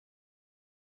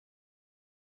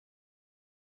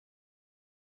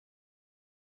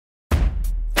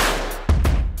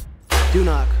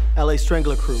Dunock, LA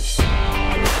Strangler crew.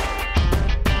 I'm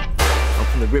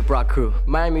from the Rip Rock crew.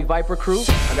 Miami Viper crew.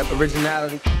 I got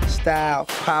originality, style,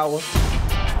 power.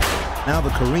 Now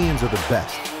the Koreans are the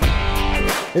best.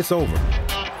 It's over.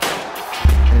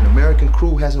 And an American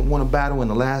crew hasn't won a battle in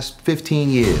the last 15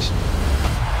 years.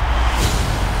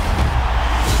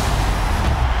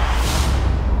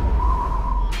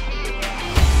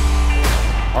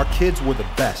 Our kids were the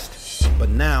best, but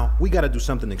now we gotta do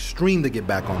something extreme to get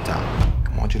back on top.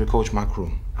 I want you to coach my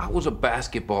crew. I was a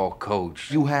basketball coach.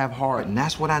 You have heart, and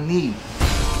that's what I need.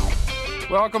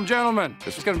 Welcome, gentlemen.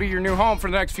 This is gonna be your new home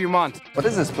for the next few months. What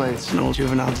is this place? An old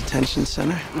juvenile detention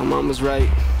center. My mom was right.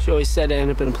 She always said I end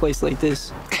up in a place like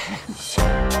this.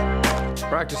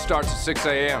 Practice starts at 6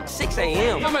 a.m. 6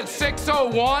 a.m.? I'm at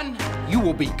 6:01. You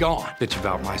will be gone. Bitch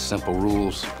about my simple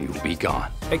rules, you will be gone.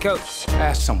 Hey, coach.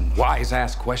 Ask some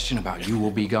wise-ass question about you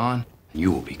will be gone,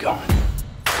 you will be gone.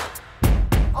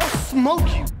 I'll smoke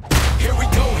you. Here we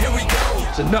go, here we go.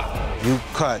 It's enough. You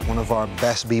cut one of our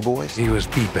best B-boys. He was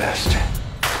the best.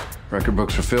 Record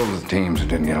books are filled with teams that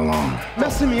didn't get along.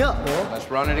 Messing me up, man. Let's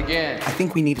run it again. I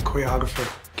think we need a choreographer.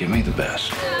 Give me the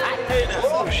best.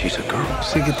 She's a girl.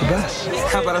 So you get the best.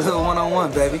 How about a little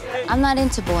one-on-one, baby? I'm not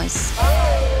into boys.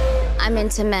 I'm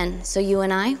into men, so you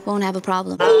and I won't have a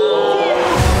problem.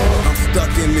 I'm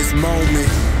stuck in this moment.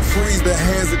 Freeze the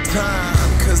hands of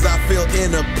time, cause I feel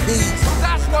inner peace.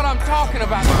 That's what I'm talking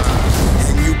about.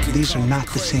 These are not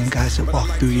the same guys that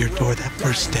walked through your door that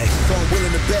first day. So I'm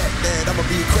willing to bet that I'ma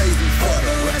be crazy for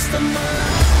the rest of my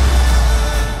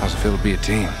life. How's it feel to be a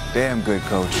team? Damn good,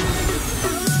 coach.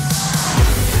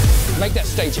 Make that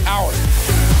stage ours.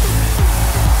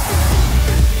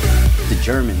 The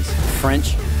Germans,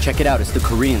 French, check it out, it's the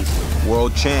Koreans.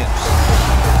 World champs.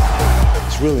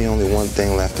 There's really only one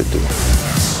thing left to do.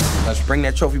 Let's bring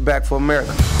that trophy back for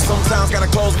America. Sometimes gotta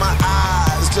close my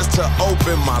eyes just to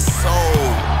open my soul.